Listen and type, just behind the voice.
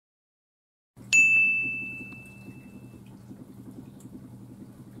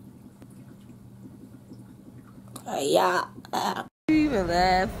Yeah. Even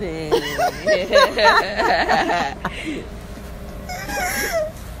laughing.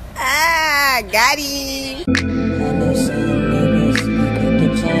 Ah, got him.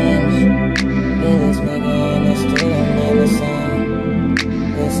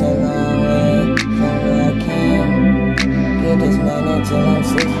 It's a long way from where I came. Get this money till I'm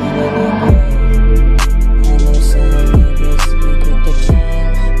 60 in the grave. And they say niggas, we get the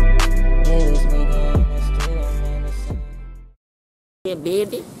change. Niggas making in the street, I'm in the same. Yeah,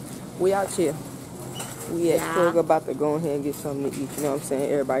 baby. We out here. We at Kroger about to go ahead and get something to eat. You know what I'm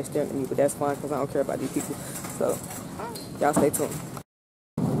saying? Everybody's staring at me, but that's fine because I don't care about these people. So, y'all stay tuned.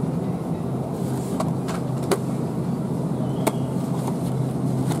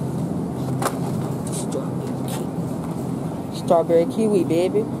 Strawberry kiwi,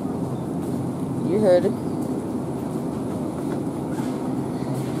 baby. You heard it.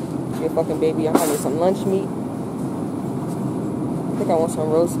 Yeah, fucking baby. I need some lunch meat. I think I want some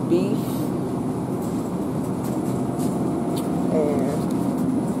roast beef. And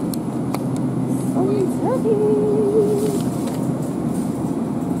some turkey.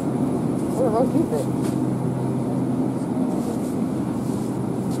 Where the roast beef at?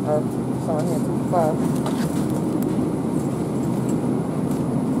 It's on here, 2.5.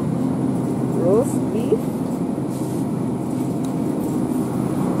 Roast beef.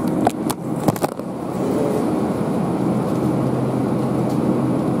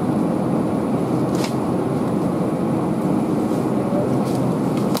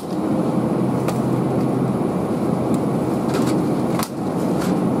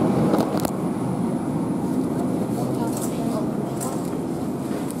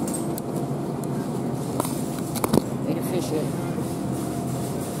 Where the fish at?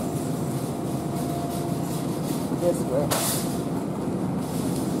 This way.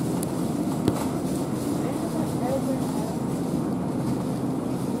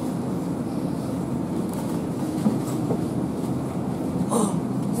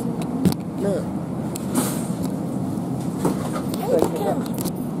 Look.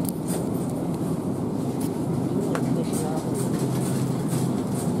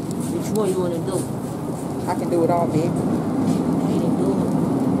 Which one you want to do? I can do it all, babe. I ain't do it.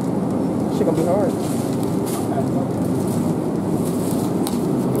 Shit gonna be hard.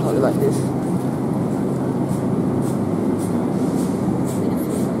 Hold it like this.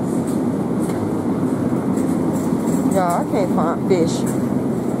 Y'all, I can't find fish.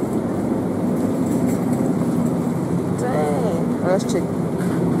 Dang. Oh, that's chicken.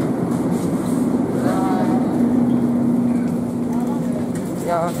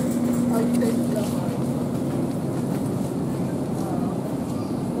 Y'all.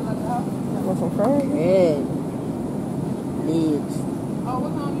 Want some fries? Yeah. Legs. Oh,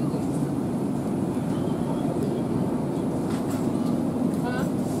 what time you leave?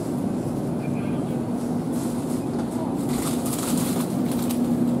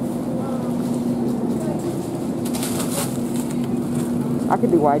 I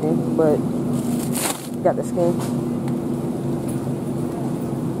could do whiting, but got the skin.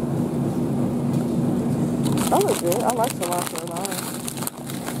 That looks good. I like cilantro.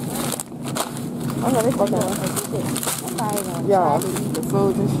 I know they fucking. Yeah. The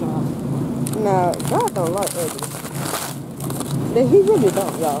frozen shrimp. Nah, God don't like ugly. He really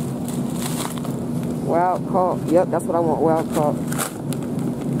don't, y'all. Wild caught. Yep, that's what I want. Wild caught.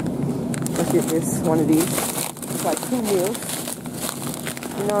 Let's get this one of these. It's like 2 meals.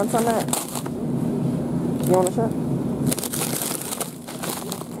 You know what I'm talking about? You want a shirt?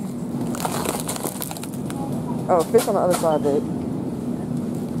 Oh, fish on the other side, babe.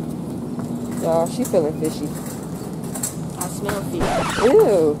 Y'all, she feeling fishy. I smell fish.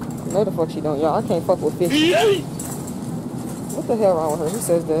 Ew. No, the fuck she don't, y'all. I can't fuck with fish. What the hell wrong with her? Who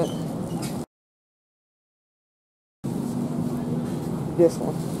says that? This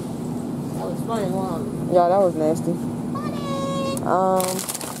one. That was funny, one. Y'all, that was nasty. I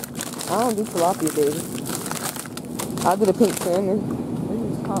don't do tilapia, baby. I do the pink salmon.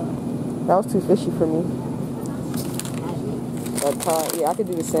 That was too fishy for me. That cod, yeah, I could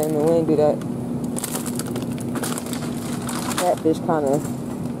do the salmon. We ain't do that. Catfish kind of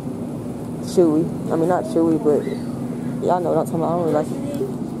chewy. I mean, not chewy, but y'all know what I'm talking about. I don't really like it.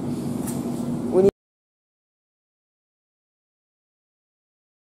 We need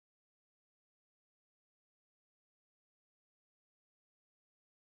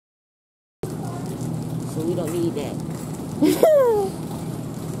So we don't need that. we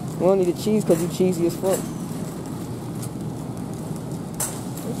don't need the cheese because you cheesy as fuck.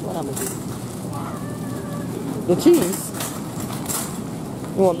 Which one I'm gonna do? The cheese.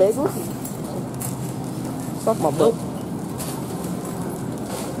 You want bagels? It's off my butt.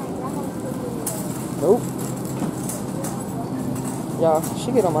 Nope. Y'all,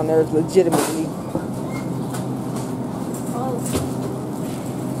 she get on my nerves legitimately.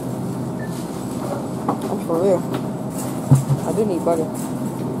 I'm for real. I do need butter.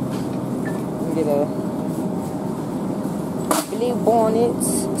 Let me get a blue bonnet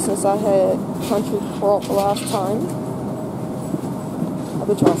since I had country crock last time. I've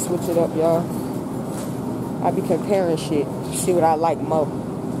been trying to switch it up, y'all. I be comparing shit, see what I like more.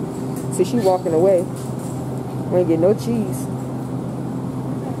 See, she walking away. We ain't get no cheese.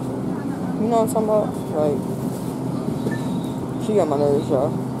 You know what I'm talking about? Like, she got my nerves,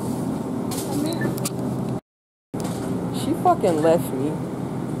 y'all. She fucking left me.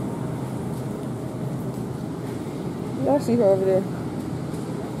 Y'all see her over there?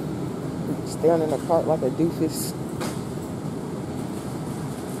 Staring in the cart like a doofus.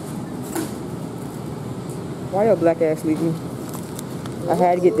 Why your black ass leave me? I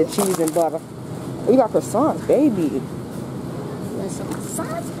had to get the cheese and butter. We got croissants, baby. There's some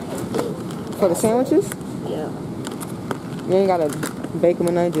croissants, baby. For the sandwiches? Yeah. You ain't gotta bake them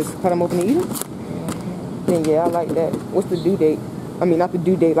or nothing, just cut them open and eat them? Then yeah, I like that. What's the due date? I mean, not the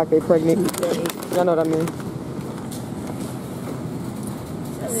due date like they pregnant. Y'all know what I mean.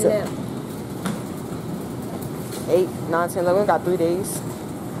 So, 8, 9, 10, 11. We got 3 days.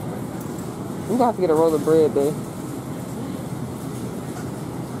 We're gonna have to get a roll of bread, babe.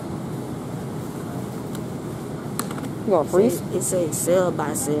 You gonna freeze? It says sell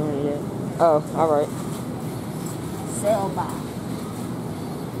by sale here. Oh, alright. Sell by.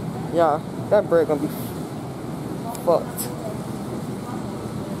 Yeah, that bread gonna be fucked.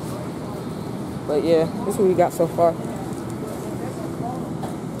 But yeah, this is what we got so far.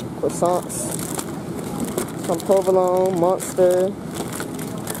 Croissants, some provolone, monster,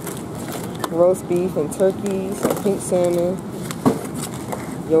 roast beef and turkey, some pink salmon,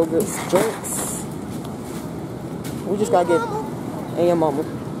 yogurts, drinks. We just gotta get, and your mama.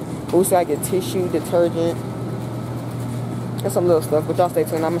 We just gotta get tissue, detergent, and some little stuff. But y'all stay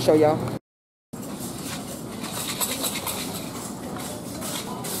tuned. I'm gonna show y'all.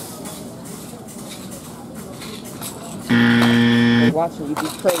 They watching you be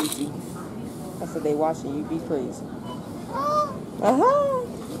crazy. I said they watching you be crazy.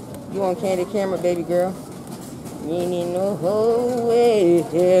 You on candid camera, baby girl? You ain't in no whole way.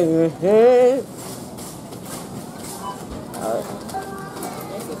 Alright.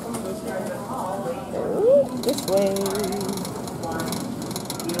 This way.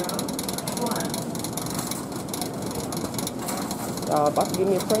 Y'all about to give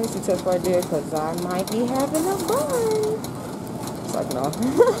me a pregnancy test right there because I might be having a bun. It's like, no.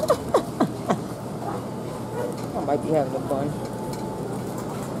 I might be having a bun.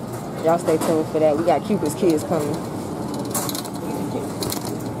 Y'all stay tuned for that. We got Cupid's kids coming.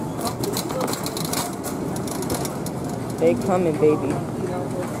 They coming, baby.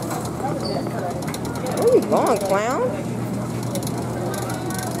 Where you going, clown?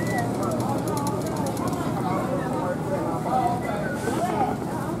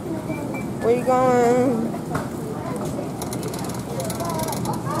 Where you going?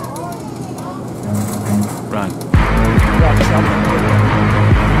 Run.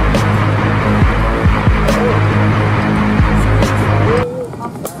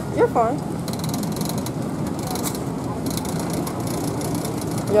 You're fine.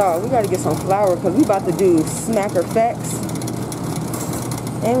 Y'all, we gotta get some flour because we about to do smacker facts.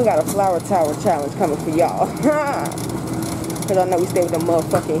 And we got a flour tower challenge coming for y'all. Because I know we stay with the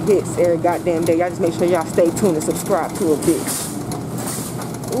motherfucking hits every goddamn day. Y'all just make sure y'all stay tuned and subscribe to a bitch.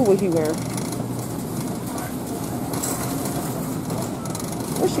 Ooh, what he wearing?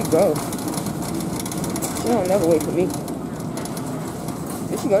 Where'd she go? She don't never wait for me.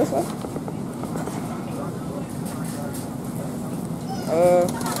 Did she go this way?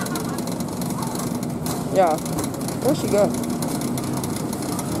 Yeah. Where'd she go?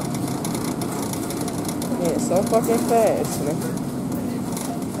 Yeah, so fucking fast, man.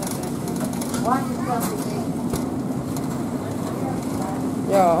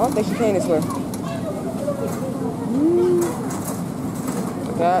 Yo, I don't think she came this way.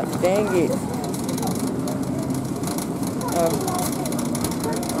 God dang it.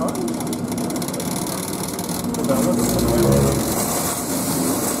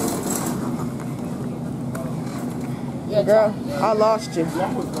 Girl, I lost you.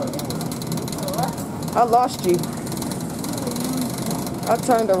 I lost you. I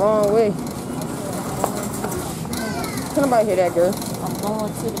turned the wrong way. Can nobody hear that, girl? I'm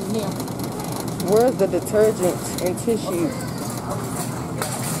going to the milk. Where's the detergent and tissue?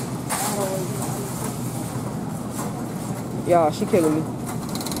 Y'all, she killing me.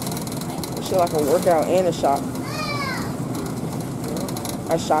 This shit like a workout and a shop.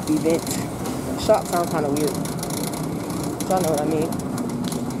 A shop event. Shop sounds kind of weird. Y'all know what I mean.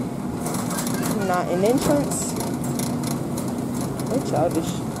 Not an entrance. They childish.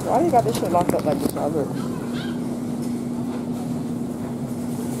 Why they got this shit locked up like this, y'all? Look.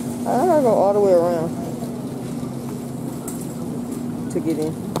 I gotta go all the way around to get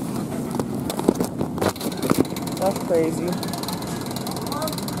in. That's crazy.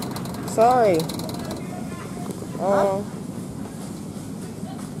 Sorry.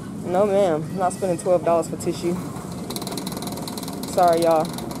 No ma'am. I'm not spending $12 for tissue. Sorry y'all.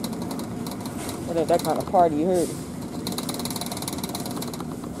 It ain't that kind of party, you heard.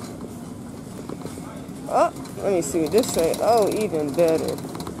 Oh, let me see what this say. Oh, even better.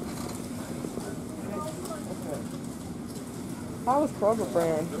 How was KROGER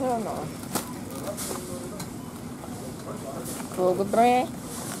brand? Hell no. KROGER brand?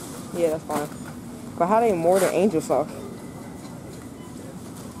 Yeah, that's fine. But how they more than angel sauce?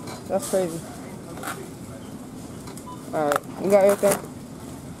 That's crazy. Alright, you got everything?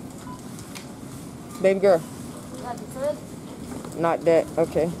 Baby girl. Not that,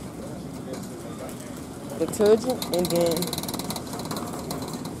 okay. Detergent, and then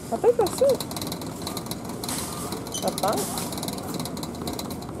I think that's it. That's fine.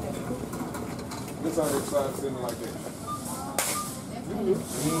 This on your side sitting like that.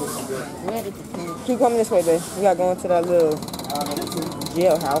 Keep coming this way, babe. We gotta go into that little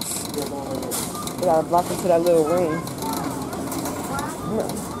jailhouse. We gotta block into that little room.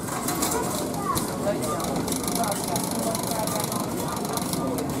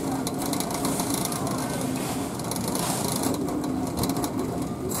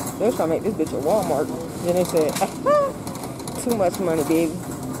 They was trying to make this bitch a Walmart. Then they said, too much money, baby.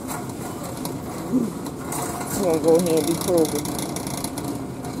 We're gonna go ahead and do KROGER.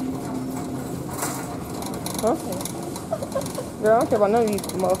 Huh? Girl, I don't care about none of these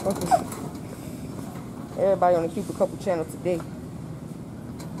motherfuckers. Everybody on the Cupid Couple channel today.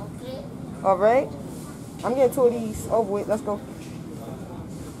 Okay. Alright? I'm getting 2 of these over with. Let's go.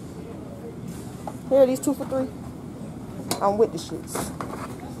 Here, these 2 for $3. I'm with the shits.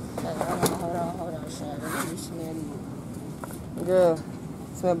 Hold on, Shannon. Let me smell you. Girl,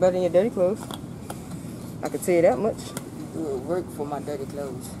 smell better than your dirty clothes. I can tell you that much. Do it work for my dirty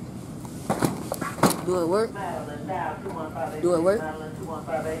clothes. Do it work? Do it work? I'm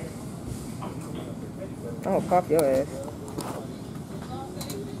gonna pop your ass.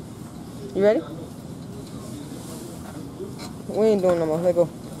 You ready? We ain't doing no more. Let go.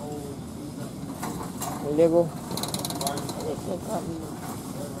 Let go.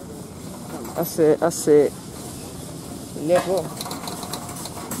 I said, let go.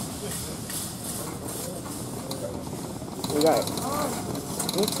 We got it.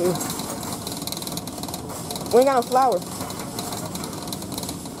 Me too. We ain't got no flour.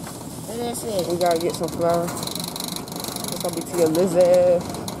 That's it. We gotta get some flour. It's gonna be to your lizard.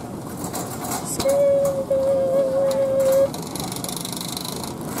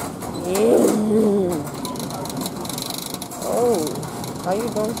 Oh, how you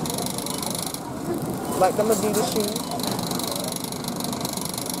doing? Like them Adidas shoes.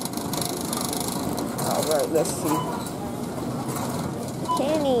 All right, let's see.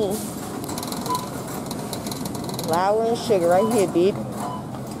 Kenny. Flour and sugar right here, babe.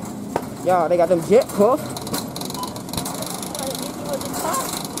 Y'all, they got them jet puffs.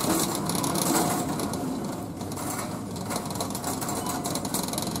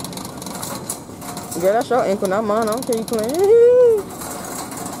 Girl, that's your ankle, not mine. I don't care you playing.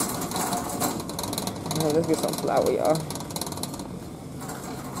 Right, let's get some flour, y'all.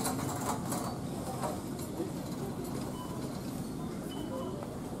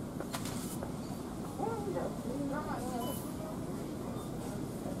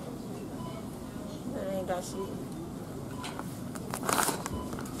 Got shit.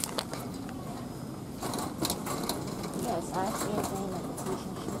 Yes, I see everything like the fish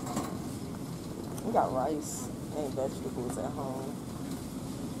and shit. We got rice and vegetables at home.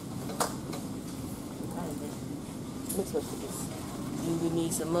 Mixed vegetables. We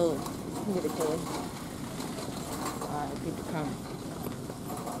need some more. Get it, Kelly. Alright, people come.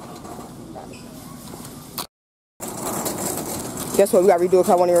 Guess what? We got to redo it because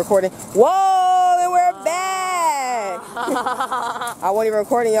I wasn't even recording. Whoa, and we're back. I wasn't even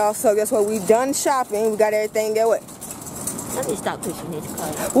recording, y'all. So guess what? We done shopping. We got everything. Get what? Let me stop pushing this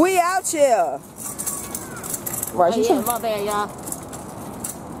car. We out here. Right. Oh, yeah, my bad, y'all.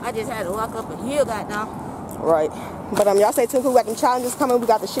 I just had to walk up a hill, goddamn. Right. But y'all stay tuned. We got them challenges coming. We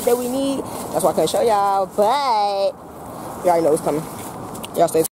got the shit that we need. That's why I couldn't show y'all. But You already know what's coming. Y'all stay